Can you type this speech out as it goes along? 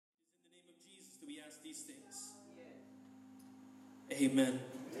these things. Amen.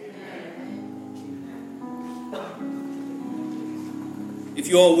 If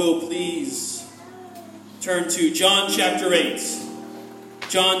you all will, please turn to John chapter 8.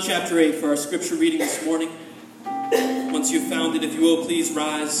 John chapter 8 for our scripture reading this morning. Once you've found it, if you will, please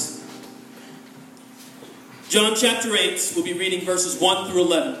rise. John chapter 8, we'll be reading verses 1 through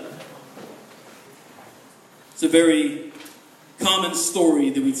 11. It's a very common story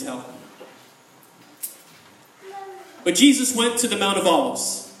that we tell. But Jesus went to the Mount of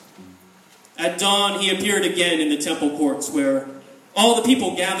Olives. At dawn, he appeared again in the temple courts where all the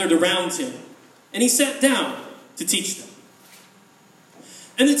people gathered around him, and he sat down to teach them.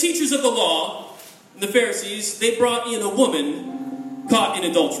 And the teachers of the law, the Pharisees, they brought in a woman caught in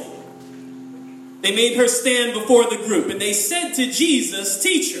adultery. They made her stand before the group, and they said to Jesus,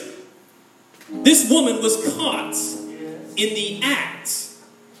 "Teacher, this woman was caught in the act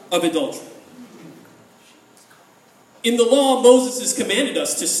of adultery. In the law, Moses has commanded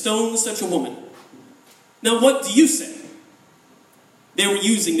us to stone such a woman. Now what do you say?" They were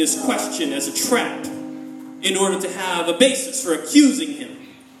using this question as a trap in order to have a basis for accusing him.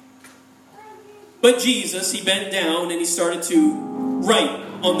 But Jesus, he bent down and he started to write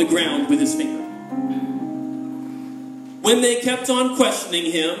on the ground with his finger. When they kept on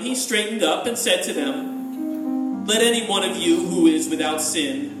questioning him, he straightened up and said to them, "Let any one of you who is without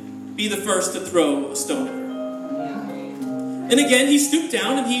sin be the first to throw a stone at her." And again he stooped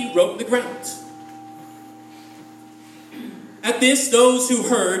down and he wrote on the ground. At this, those who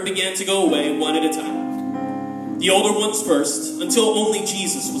heard began to go away one at a time, the older ones first, until only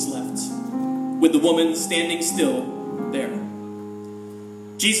Jesus was left, with the woman standing still there.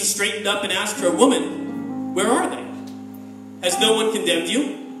 Jesus straightened up and asked her, "Woman, where are they? Has no one condemned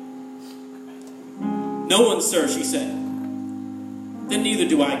you?" "No one, sir," she said. "Then neither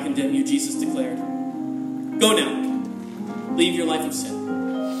do I condemn you," Jesus declared. "Go now, leave your life of sin."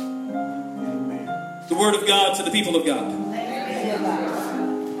 The word of God to the people of God. Amen.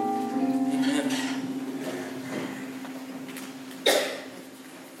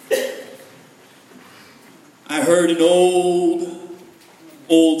 I heard an old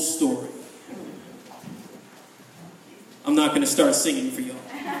story. I'm not going to start singing for y'all.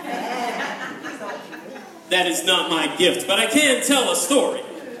 That is not my gift, but I can tell a story.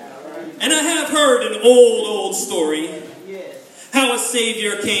 And I have heard an old story. How a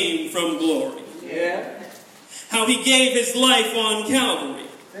Savior came from glory. How he gave his life on Calvary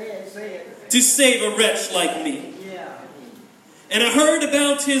to save a wretch like me. And I heard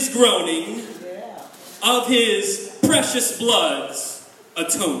about his groaning, of his precious blood's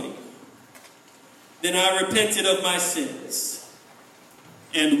atoning. Then I repented of my sins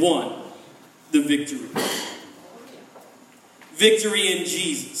and won the victory. Victory in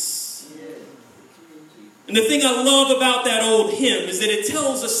Jesus. And the thing I love about that old hymn is that it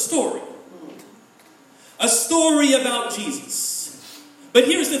tells a story. A story about Jesus. But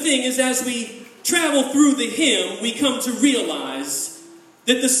here's the thing, is as we travel through the hymn, we come to realize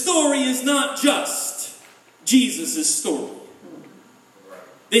that the story is not just Jesus' story.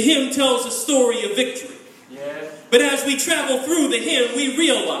 The hymn tells a story of victory. But as we travel through the hymn, we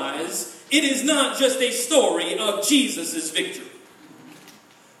realize it is not just a story of Jesus' victory.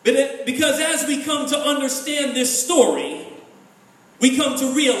 Because as we come to understand this story, we come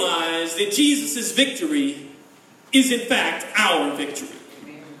to realize that Jesus' victory is in fact our victory.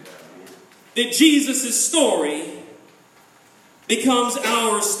 That Jesus' story becomes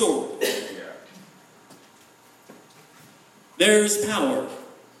our story. There's power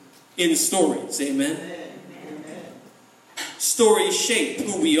in stories, amen? Stories shape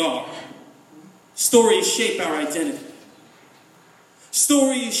who we are. Stories shape our identity.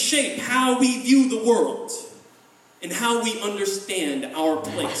 Stories shape how we view the world and how we understand our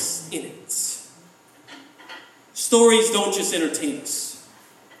place in it. Stories don't just entertain us.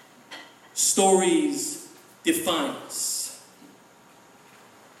 Stories define us.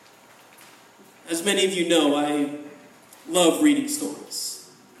 As many of you know, I love reading stories.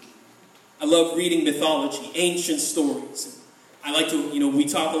 I love reading mythology, ancient stories. I like to, we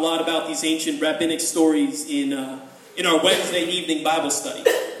talk a lot about these ancient rabbinic stories in our Wednesday evening Bible study.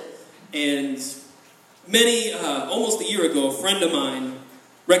 And almost a year ago, a friend of mine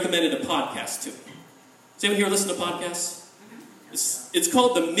recommended a podcast to me. Does anyone here listen to podcasts? It's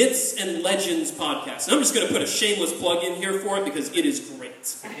called the Myths and Legends podcast. And I'm just going to put a shameless plug in here for it because it is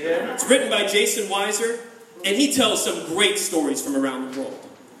great. It's written by Jason Weiser, and he tells some great stories from around the world.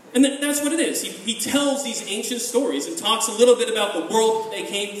 And that's what it is. He tells these ancient stories and talks a little bit about the world that they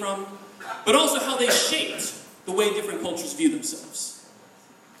came from, but also how they shaped the way different cultures view themselves.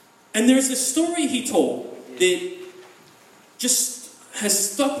 And there's this story he told that just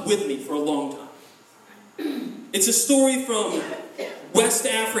has stuck with me for a long time. It's a story from West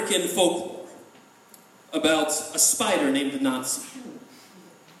African folklore about a spider named Anansi.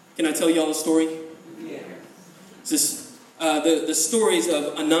 Can I tell y'all a story? Yeah. The stories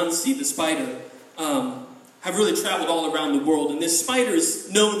of Anansi, the spider, have really traveled all around the world. And this spider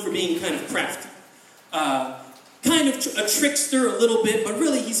is known for being kind of crafty. Kind of a trickster a little bit, but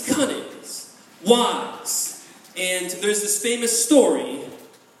really he's cunning. He's wise. And there's this famous story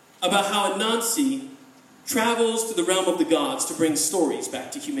about how Anansi travels to the realm of the gods to bring stories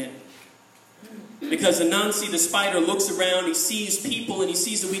back to humanity. Because Anansi, the spider, looks around, he sees people, and he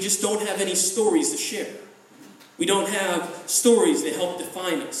sees that we just don't have any stories to share. We don't have stories that help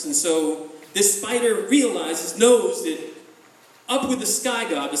define us. And so this spider knows that up with the sky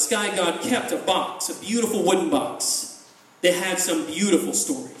god kept a box, a beautiful wooden box, that had some beautiful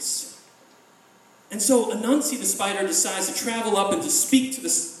stories. And so Anansi, the spider, decides to travel up and to speak to the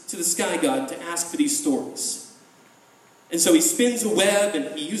sky god to ask for these stories. And so he spins a web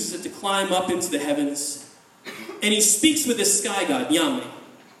and he uses it to climb up into the heavens. And he speaks with this sky god, Nyame.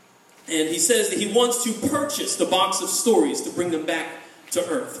 And he says that he wants to purchase the box of stories to bring them back to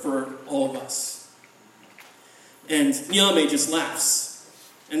earth for all of us. And Nyame just laughs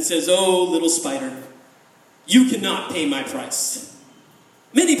and says, "Oh, little spider, you cannot pay my price.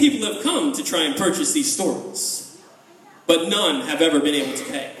 Many people have come to try and purchase these stories, but none have ever been able to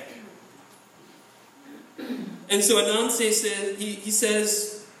pay." And so Anansi says, he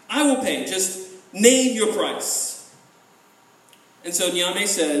says, "I will pay, just name your price." And so Nyame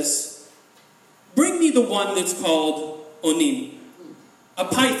says, "Bring me the one that's called Onini, a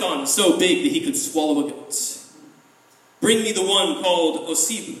python so big that he could swallow a goat. Bring me the one called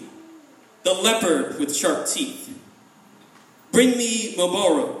Osibu, the leopard with sharp teeth. Bring me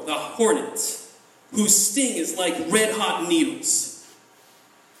Moboro, the hornet, whose sting is like red-hot needles.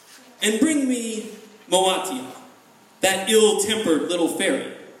 And bring me Moatia, that ill-tempered little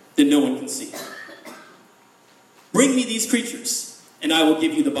fairy that no one can see. Bring me these creatures, and I will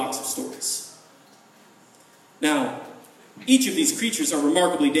give you the box of stories." Now, each of these creatures are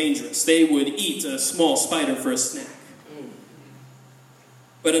remarkably dangerous. They would eat a small spider for a snack.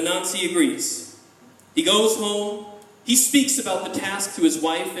 But Anansi agrees. He goes home, he speaks about the task to his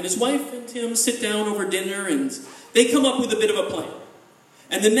wife, and his wife and him sit down over dinner, and they come up with a bit of a plan.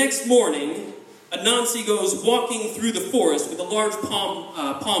 And the next morning, Anansi goes walking through the forest with a large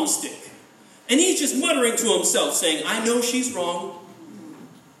palm stick. And he's just muttering to himself, saying, "I know she's wrong.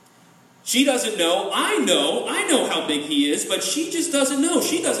 She doesn't know. I know how big he is, but she just doesn't know.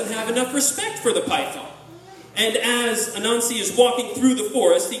 She doesn't have enough respect for the python." And as Anansi is walking through the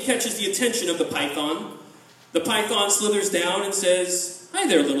forest, he catches the attention of the python. The python slithers down and says, "Hi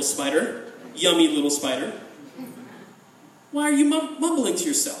there, little spider. Yummy little spider. Why are you mumbling to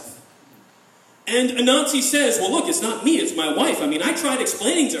yourself?" And Anansi says, "Well, look, it's not me, it's my wife. I mean, I tried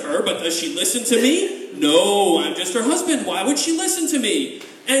explaining to her, but does she listen to me? No, I'm just her husband. Why would she listen to me?"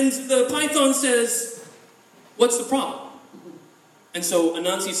 And the python says, "What's the problem?" And so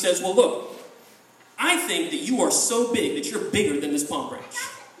Anansi says, "Well, look, I think that you are so big that you're bigger than this palm branch.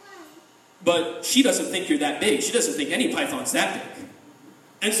 But she doesn't think you're that big. She doesn't think any python's that big."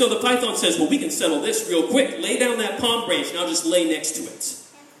 And so the python says, "Well, we can settle this real quick. Lay down that palm branch and I'll just lay next to it."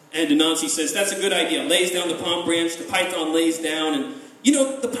 And Anansi says, "That's a good idea." Lays down the palm branch, the python lays down, and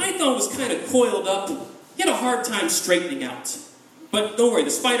the python was kind of coiled up. He had a hard time straightening out. But don't worry,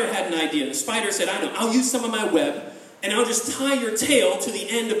 the spider had an idea. The spider said, "I know, I'll use some of my web, and I'll just tie your tail to the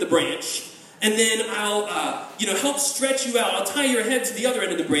end of the branch, and then I'll help stretch you out. I'll tie your head to the other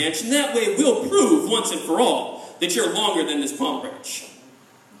end of the branch, and that way we'll prove once and for all that you're longer than this palm branch."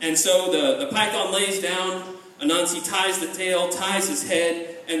 And so the python lays down, Anansi ties the tail, ties his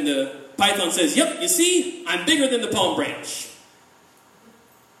head, and the python says, "Yep, you see, I'm bigger than the palm branch."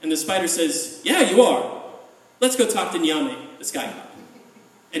 And the spider says, "Yeah, you are. Let's go talk to Nyame, the sky god."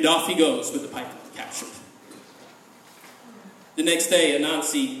 And off he goes with the python captured. The next day,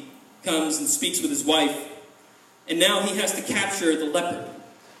 Anansi comes and speaks with his wife, and now he has to capture the leopard.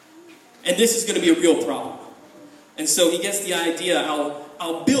 And this is going to be a real problem. And so he gets the idea,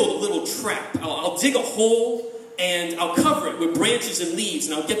 I'll build a little trap. I'll dig a hole, and I'll cover it with branches and leaves,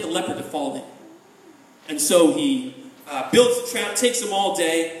 and I'll get the leopard to fall in. And so he builds the trap, takes him all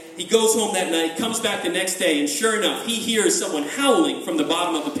day. He goes home that night, comes back the next day, and sure enough, he hears someone howling from the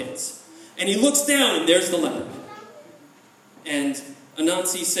bottom of the pit. And he looks down, and there's the leopard. And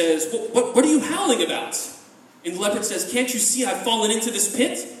Anansi says, what are you howling about?" And the leopard says, "Can't you see I've fallen into this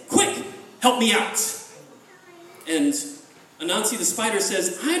pit? Quick, help me out." And Anansi the spider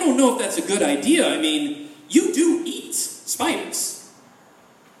says, I don't know if that's a good idea. I mean, you do eat spiders.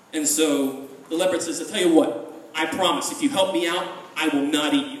 And so the leopard says, I'll tell you what, I promise, if you help me out, I will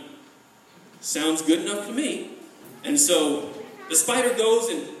not eat you. Sounds good enough to me. And so the spider goes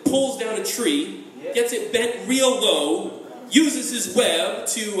and pulls down a tree, gets it bent real low, uses his web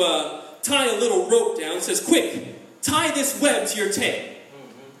to tie a little rope down, says, quick, tie this web to your tail.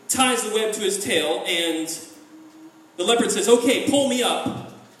 Ties the web to his tail, and the leopard says, okay, pull me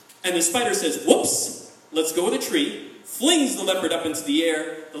up. And the spider says, whoops, let's go with the tree, flings the leopard up into the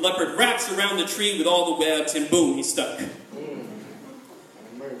air. The leopard wraps around the tree with all the webs, and boom, he's stuck.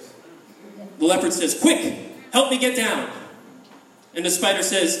 The leopard says, quick, help me get down. And the spider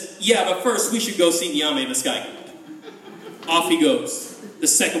says, yeah, but first we should go see Nyame the sky god. Off he goes. The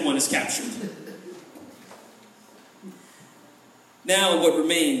second one is captured. Now what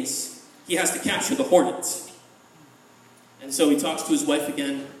remains, he has to capture the hornet. And so he talks to his wife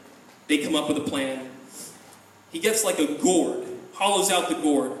again. They come up with a plan. He gets like a gourd, hollows out the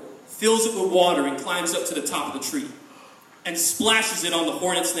gourd, fills it with water, and climbs up to the top of the tree. And splashes it on the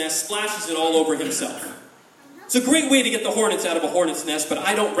hornet's nest, splashes it all over himself. It's a great way to get the hornets out of a hornet's nest, but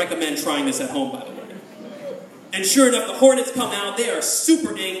I don't recommend trying this at home, by the way. And sure enough, the hornets come out. They are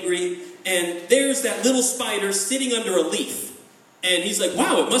super angry, and there's that little spider sitting under a leaf. And he's like,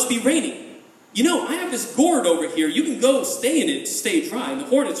 wow, it must be raining. You know, I have this gourd over here. You can go stay in it to stay dry. And the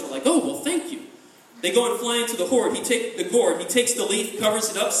hornets are like, oh, well, thank you. They go and fly into the gourd. He takes the leaf,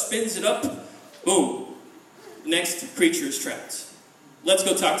 covers it up, spins it up. Boom. The next creature is trapped. Let's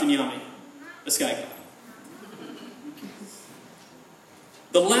go talk to Nyame, the sky god.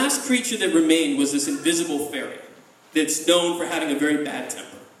 The last creature that remained was this invisible fairy that's known for having a very bad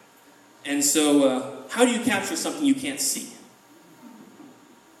temper. And so, how do you capture something you can't see?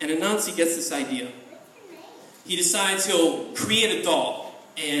 And Anansi gets this idea. He decides he'll create a doll,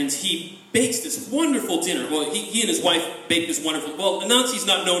 and he bakes this wonderful dinner. Well, he and his wife bake this wonderful... Well, Anansi's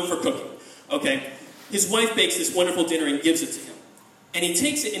not known for cooking, okay? His wife bakes this wonderful dinner and gives it to him. And he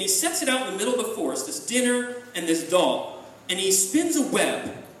takes it and he sets it out in the middle of the forest, this dinner and this doll. And he spins a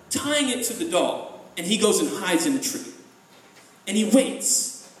web, tying it to the doll. And he goes and hides in a tree. And he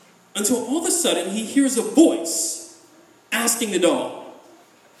waits until all of a sudden he hears a voice asking the doll,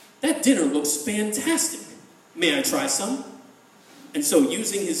 that dinner looks fantastic. May I try some? And so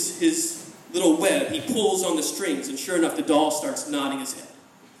using his little web, he pulls on the strings. And sure enough, the doll starts nodding his head.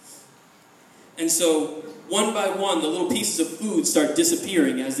 And so, one by one, the little pieces of food start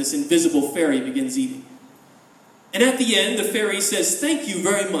disappearing as this invisible fairy begins eating. And at the end, the fairy says, thank you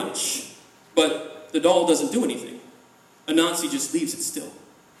very much. But the doll doesn't do anything. Anansi just leaves it still.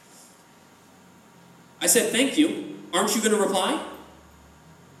 I said, thank you. Aren't you going to reply?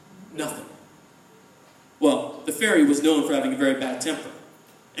 Nothing. Well, the fairy was known for having a very bad temper.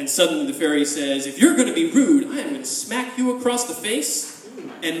 And suddenly the fairy says, if you're going to be rude, I am going to smack you across the face.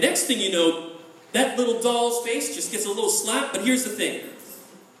 And next thing you know, that little doll's face just gets a little slap, but here's the thing.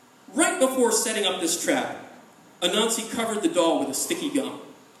 Right before setting up this trap, Anansi covered the doll with a sticky gum.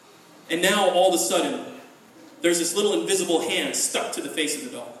 And now, all of a sudden, there's this little invisible hand stuck to the face of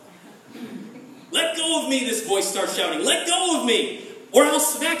the doll. Let go of me, this voice starts shouting. Let go of me, or I'll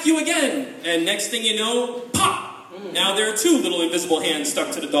smack you again. And next thing you know, pop! Now there are two little invisible hands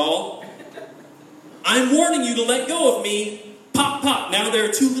stuck to the doll. I'm warning you to let go of me. Pop, pop. Now there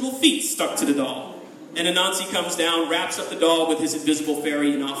are two little feet stuck to the doll. And Anansi comes down, wraps up the doll with his invisible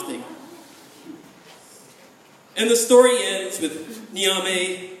fairy, and off they go. And the story ends with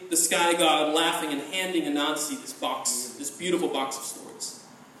Nyame, the sky god, laughing and handing Anansi this box, this beautiful box of stories.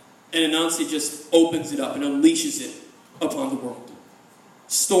 And Anansi just opens it up and unleashes it upon the world.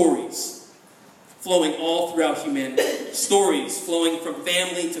 Stories flowing all throughout humanity. Stories flowing from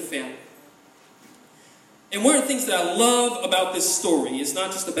family to family. And one of the things that I love about this story is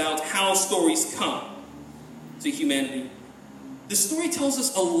not just about how stories come to humanity. The story tells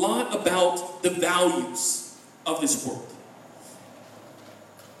us a lot about the values of this world.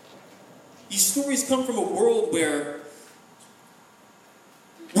 These stories come from a world where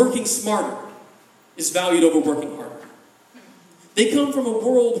working smarter is valued over working harder. They come from a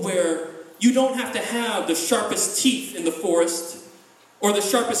world where you don't have to have the sharpest teeth in the forest or the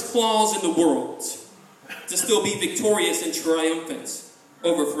sharpest claws in the world to still be victorious and triumphant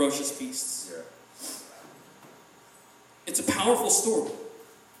over ferocious beasts. It's a powerful story.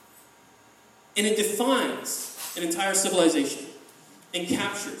 And it defines an entire civilization and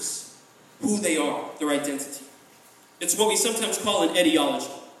captures who they are, their identity. It's what we sometimes call an etiology.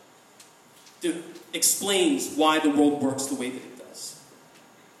 It explains why the world works the way that it does.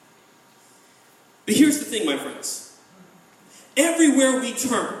 But here's the thing, my friends. Everywhere we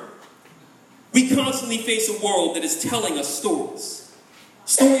turn, we constantly face a world that is telling us stories.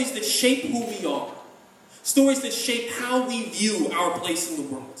 Stories that shape who we are. Stories that shape how we view our place in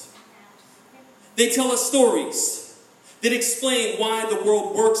the world. They tell us stories that explain why the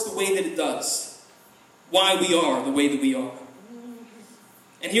world works the way that it does. Why we are the way that we are.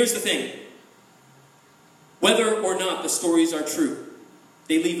 And here's the thing. Whether or not the stories are true,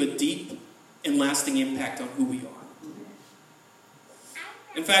 they leave a deep and lasting impact on who we are.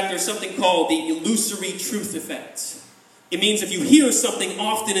 In fact, there's something called the illusory truth effect. It means if you hear something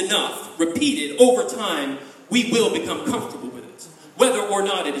often enough, repeated over time, we will become comfortable with it, whether or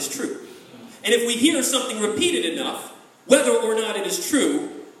not it is true. And if we hear something repeated enough, whether or not it is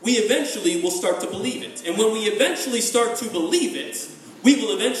true, we eventually will start to believe it. And when we eventually start to believe it, we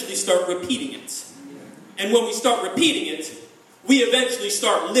will eventually start repeating it. And when we start repeating it, we eventually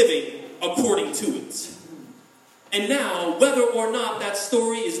start living according to it. And now, whether or not that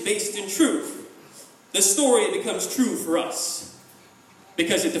story is based in truth, the story becomes true for us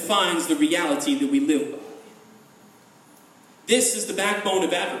because it defines the reality that we live by. This is the backbone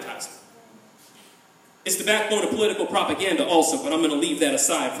of advertising. It's the backbone of political propaganda also, but I'm going to leave that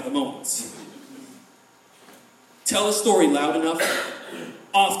aside for the moment. Tell a story loud enough,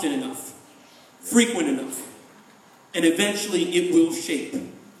 often enough, frequent enough, and eventually it will shape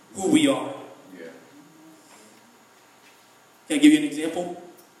who we are. Can I give you an example?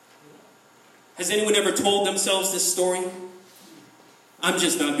 Has anyone ever told themselves this story? I'm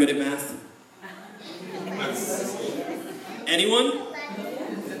just not good at math. Anyone?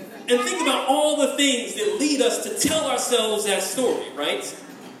 And think about all the things that lead us to tell ourselves that story, right?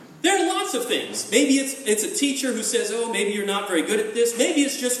 There are lots of things. Maybe it's a teacher who says, oh, maybe you're not very good at this. Maybe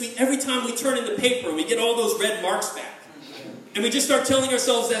it's just every time we turn in the paper and we get all those red marks back. And we just start telling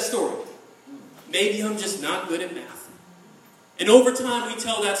ourselves that story. Maybe I'm just not good at math. And over time we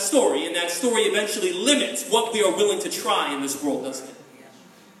tell that story, and that story eventually limits what we are willing to try in this world, doesn't it?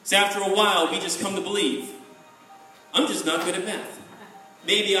 So after a while, we just come to believe, I'm just not good at math.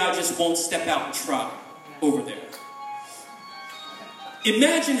 Maybe I just won't step out and try over there.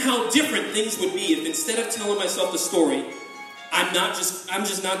 Imagine how different things would be if instead of telling myself the story, I'm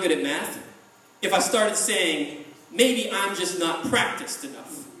just not good at math, if I started saying, maybe I'm just not practiced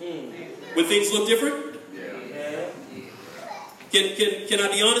enough. Would things look different? Can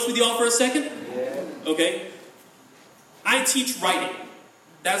I be honest with you all for a second? Okay. I teach writing.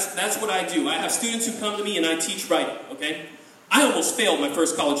 That's what I do. I have students who come to me and I teach writing, okay? I almost failed my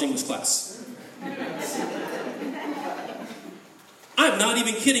first college English class. I'm not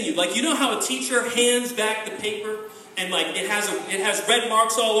even kidding you. Like, you know how a teacher hands back the paper and like it has red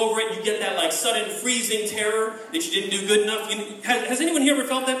marks all over it? You get that like sudden freezing terror that you didn't do good enough. Has anyone here ever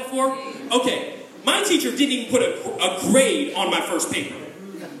felt that before? Okay. My teacher didn't even put a grade on my first paper.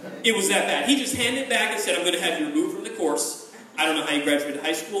 It was that bad. He just handed it back and said, I'm going to have you removed from the course. I don't know how you graduated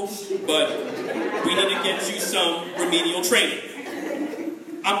high school, but we need to get you some remedial training.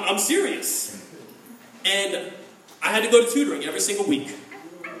 I'm serious. And I had to go to tutoring every single week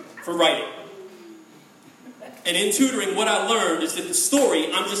for writing. And in tutoring, what I learned is that the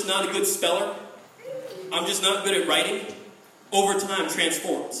story, I'm just not a good speller, I'm just not good at writing, over time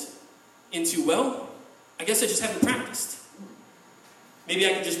transforms into, well, I guess I just haven't practiced. Maybe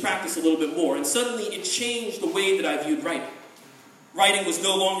I could just practice a little bit more. And suddenly it changed the way that I viewed writing. Writing was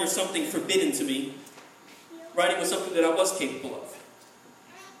no longer something forbidden to me. Writing was something that I was capable of.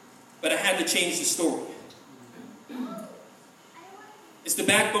 But I had to change the story. It's the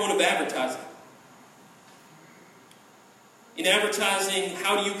backbone of advertising. In advertising,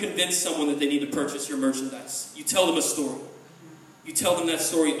 how do you convince someone that they need to purchase your merchandise? You tell them a story. You tell them that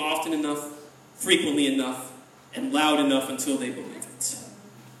story often enough, frequently enough, and loud enough until they believe it.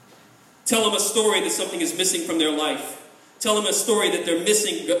 Tell them a story that something is missing from their life. Tell them a story that they're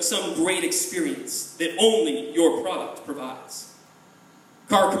missing some great experience that only your product provides.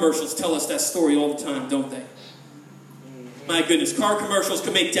 Car commercials tell us that story all the time, don't they? My goodness, car commercials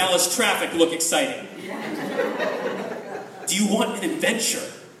can make Dallas traffic look exciting. Do you want an adventure?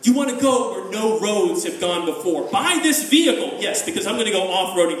 Do you want to go where no roads have gone before? Buy this vehicle. Yes, because I'm going to go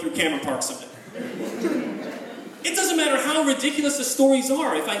off-roading through Cameron Park someday. It doesn't matter how ridiculous the stories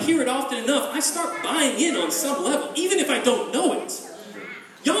are. If I hear it often enough, I start buying in on some level, even if I don't know it.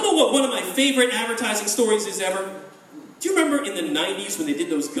 Y'all know what one of my favorite advertising stories is ever? Do you remember in the 90s when they did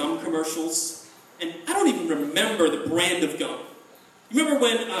those gum commercials? And I don't even remember the brand of gum. You remember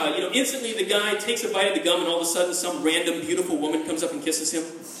when, instantly the guy takes a bite of the gum and all of a sudden some random beautiful woman comes up and kisses him?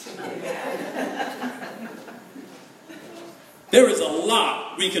 There is a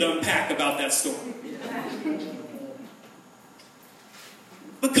lot we could unpack about that story.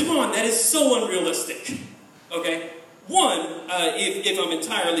 But come on, that is so unrealistic. Okay? One, if I'm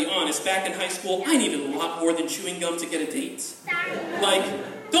entirely honest, back in high school, I needed a lot more than chewing gum to get a date.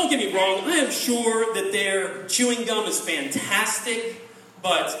 Like, don't get me wrong, I am sure that their chewing gum is fantastic,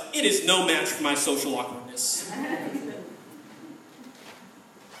 but it is no match for my social awkwardness.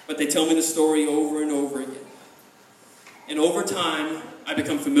 But they tell me the story over and over again. And over time, I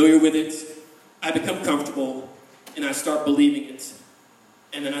become familiar with it, I become comfortable, and I start believing it.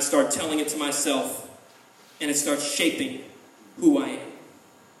 And then I start telling it to myself, and it starts shaping who I am.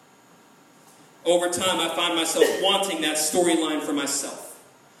 Over time, I find myself wanting that storyline for myself.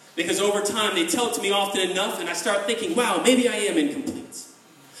 Because over time, they tell it to me often enough, and I start thinking, wow, maybe I am incomplete.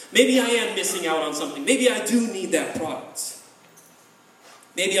 Maybe I am missing out on something. Maybe I do need that product.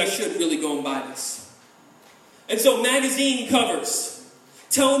 Maybe I should really go and buy this. And so magazine covers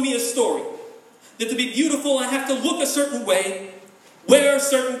tell me a story. That to be beautiful, I have to look a certain way, wear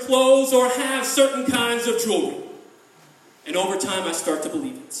certain clothes, or have certain kinds of jewelry. And over time, I start to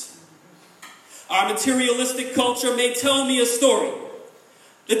believe it. Our materialistic culture may tell me a story.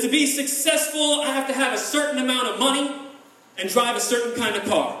 That to be successful, I have to have a certain amount of money and drive a certain kind of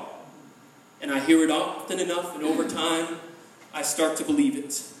car. And I hear it often enough, and over time, I start to believe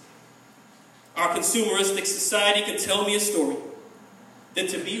it. Our consumeristic society can tell me a story. That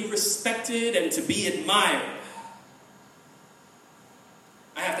to be respected and to be admired,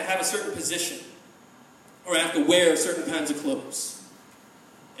 I have to have a certain position, or I have to wear certain kinds of clothes.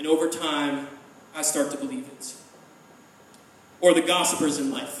 And over time, I start to believe it. Or the gossipers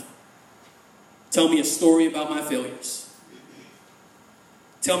in life tell me a story about my failures.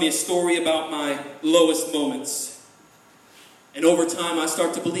 Tell me a story about my lowest moments. And over time, I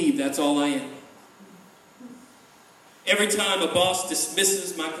start to believe that's all I am. Every time a boss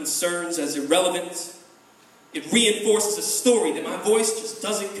dismisses my concerns as irrelevant, it reinforces a story that my voice just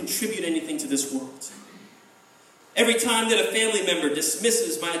doesn't contribute anything to this world. Every time that a family member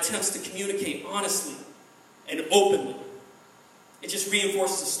dismisses my attempts to communicate honestly and openly, it just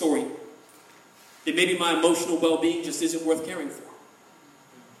reinforces a story that maybe my emotional well-being just isn't worth caring for.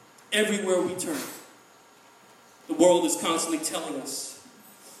 Everywhere we turn, the world is constantly telling us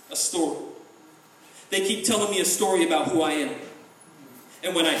a story. They keep telling me a story about who I am.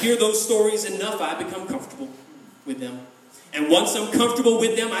 And when I hear those stories enough, I become comfortable with them. And once I'm comfortable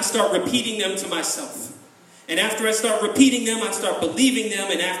with them, I start repeating them to myself. And after I start repeating them, I start believing them.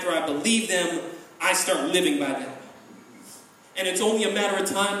 And after I believe them, I start living by them. And it's only a matter of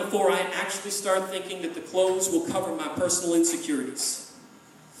time before I actually start thinking that the clothes will cover my personal insecurities.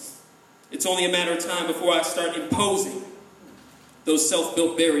 It's only a matter of time before I start imposing those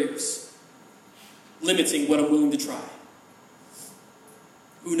self-built barriers, limiting what I'm willing to try.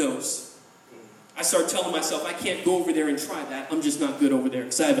 Who knows? I start telling myself, I can't go over there and try that. I'm just not good over there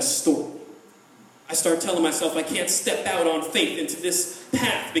because I have a story. I start telling myself, I can't step out on faith into this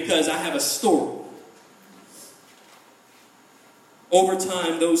path because I have a story. Over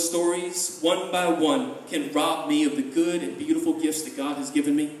time, those stories, one by one, can rob me of the good and beautiful gifts that God has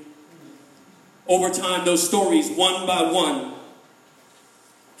given me. Over time, those stories, one by one,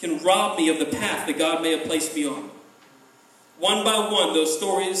 can rob me of the path that God may have placed me on. One by one, those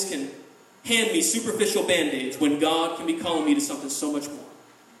stories can hand me superficial band-aids when God can be calling me to something so much more.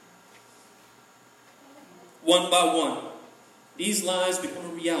 One by one, these lies become a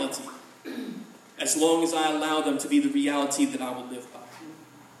reality as long as I allow them to be the reality that I will live by.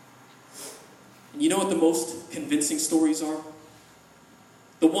 And you know what the most convincing stories are?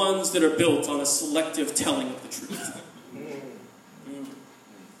 The ones that are built on a selective telling of the truth.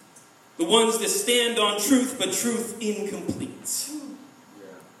 The ones that stand on truth, but truth incomplete.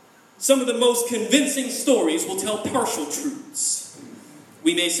 Some of the most convincing stories will tell partial truths.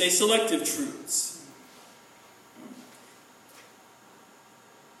 We may say selective truths.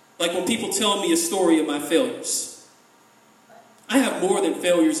 Like when people tell me a story of my failures. I have more than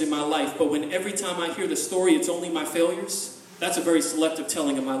failures in my life, but when every time I hear the story, it's only my failures, that's a very selective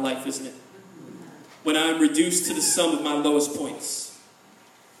telling of my life, isn't it? When I'm reduced to the sum of my lowest points.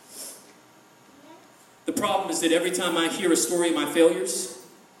 The problem is that every time I hear a story of my failures,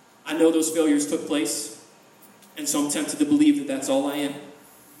 I know those failures took place, and so I'm tempted to believe that that's all I am.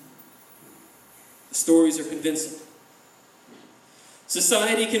 The stories are convincing.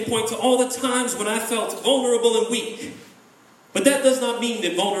 Society can point to all the times when I felt vulnerable and weak, but that does not mean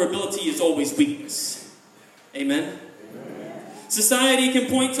that vulnerability is always weakness. Amen? Society can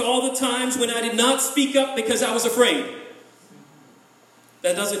point to all the times when I did not speak up because I was afraid.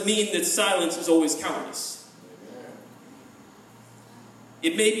 That doesn't mean that silence is always cowardice.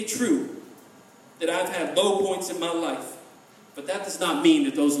 It may be true that I've had low points in my life, But that does not mean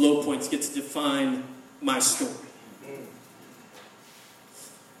that those low points get to define my story.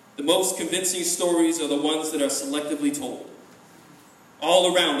 The most convincing stories are the ones that are selectively told.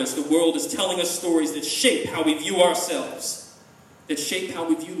 All around us, the world is telling us stories that shape how we view ourselves, that shape how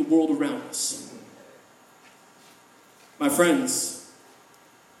we view the world around us. My friends,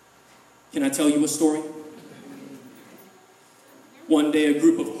 can I tell you a story? One day, a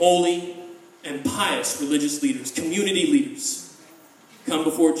group of holy and pious religious leaders, community leaders, come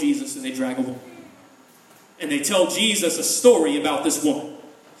before Jesus and they drag a woman. And they tell Jesus a story about this woman.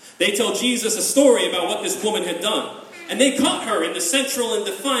 They tell Jesus a story about what this woman had done. And they caught her in the central and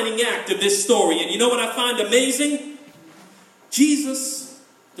defining act of this story. And you know what I find amazing? Jesus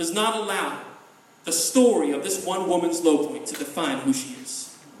does not allow the story of this one woman's low point to define who she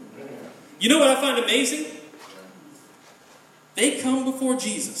is. You know what I find amazing? They come before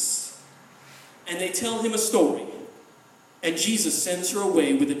Jesus and they tell him a story. And Jesus sends her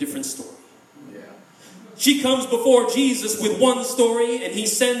away with a different story. She comes before Jesus with one story, and he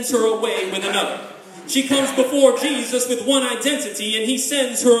sends her away with another. She comes before Jesus with one identity, and he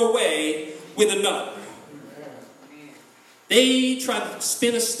sends her away with another. They try to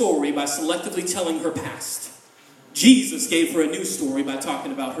spin a story by selectively telling her past. Jesus gave her a new story by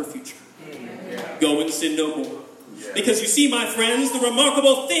talking about her future. Go and sin no more. Because you see, my friends, the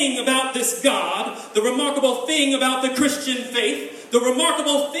remarkable thing about this God, the remarkable thing about the Christian faith, the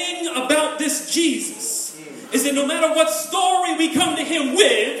remarkable thing about this Jesus, is that no matter what story we come to him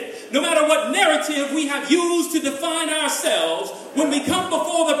with, no matter what narrative we have used to define ourselves, when we come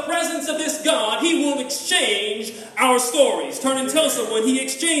before the presence of this God, he will exchange our stories. Turn and tell someone, he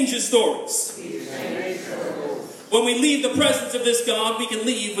exchanges stories. When we leave the presence of this God, we can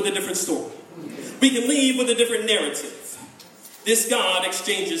leave with a different story. We can leave with a different narrative. This God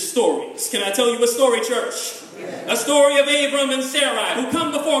exchanges stories. Can I tell you a story, church? A story of Abram and Sarai, who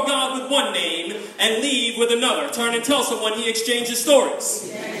come before God with one name and leave with another. Turn and tell someone, he exchanges stories.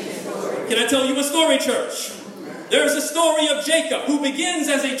 Can I tell you a story, church? There's a story of Jacob, who begins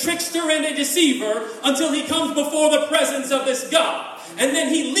as a trickster and a deceiver until he comes before the presence of this God. And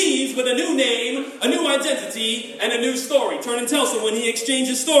then he leaves with a new name, a new identity, and a new story. Turn and tell someone, he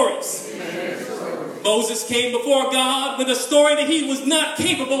exchanges stories. Moses came before God with a story that he was not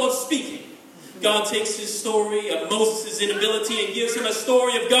capable of speaking. God takes his story of Moses' inability and gives him a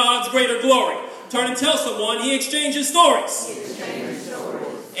story of God's greater glory. Turn and tell someone, he exchanges stories.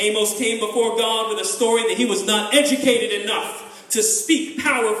 Amos came before God with a story that he was not educated enough to speak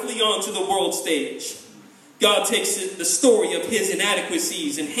powerfully onto the world stage. God takes the story of his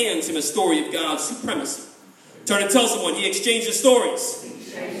inadequacies and hands him a story of God's supremacy. Turn and tell someone, he exchanges stories.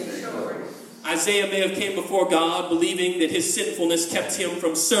 Isaiah may have came before God believing that his sinfulness kept him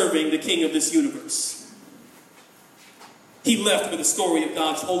from serving the King of this universe. He left with a story of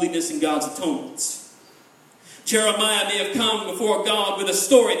God's holiness and God's atonements. Jeremiah may have come before God with a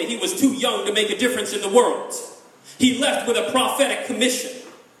story that he was too young to make a difference in the world. He left with a prophetic commission.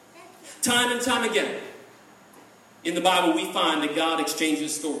 Time and time again, in the Bible we find that God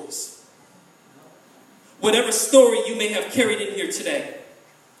exchanges stories. Whatever story you may have carried in here today,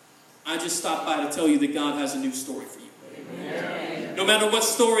 I just stopped by to tell you that God has a new story for you. Amen. No matter what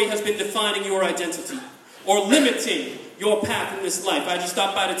story has been defining your identity or limiting your path in this life, I just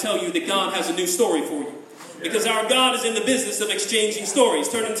stopped by to tell you that God has a new story for you. Because our God is in the business of exchanging stories.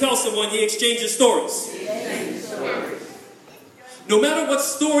 Turn and tell someone, he exchanges stories. No matter what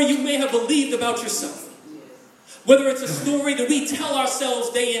story you may have believed about yourself, whether it's a story that we tell ourselves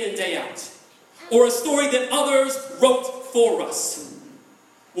day in and day out, or a story that others wrote for us,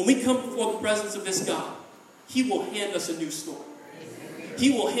 when we come before the presence of this God, he will hand us a new story.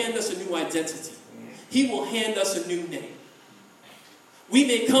 He will hand us a new identity. He will hand us a new name. We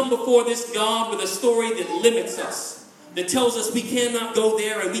may come before this God with a story that limits us, that tells us we cannot go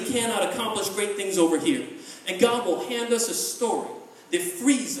there and we cannot accomplish great things over here. And God will hand us a story that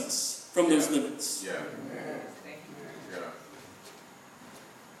frees us from those limits.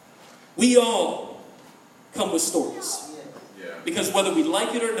 We all come with stories. Because whether we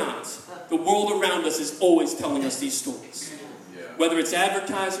like it or not, the world around us is always telling us these stories. Whether it's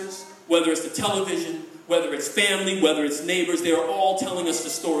advertisers, whether it's the television, whether it's family, whether it's neighbors, they are all telling us the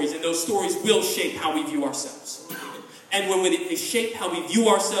stories. And those stories will shape how we view ourselves. And when they shape how we view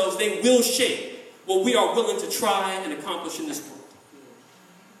ourselves, they will shape what we are willing to try and accomplish in this world.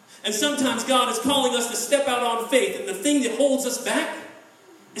 And sometimes God is calling us to step out on faith. And the thing that holds us back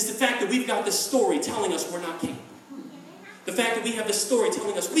is the fact that we've got this story telling us we're not capable. The fact that we have this story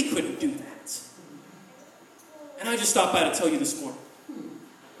telling us we couldn't do that. And I just stopped by to tell you this morning,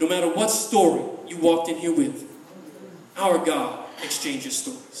 no matter what story you walked in here with, our God exchanges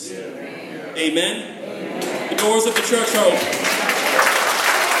stories. Amen? The doors of the church are open.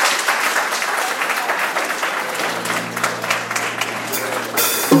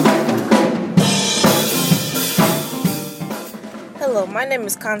 Hello, my name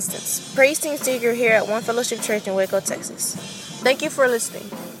is Constance, praise team speaker here at One Fellowship Church in Waco, Texas. Thank you for listening.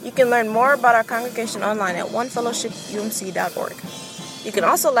 You can learn more about our congregation online at onefellowshipumc.org. You can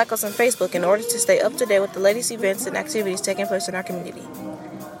also like us on Facebook in order to stay up to date with the latest events and activities taking place in our community.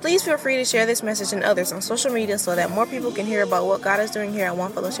 Please feel free to share this message and others on social media so that more people can hear about what God is doing here at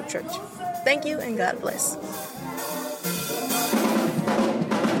One Fellowship Church. Thank you and God bless.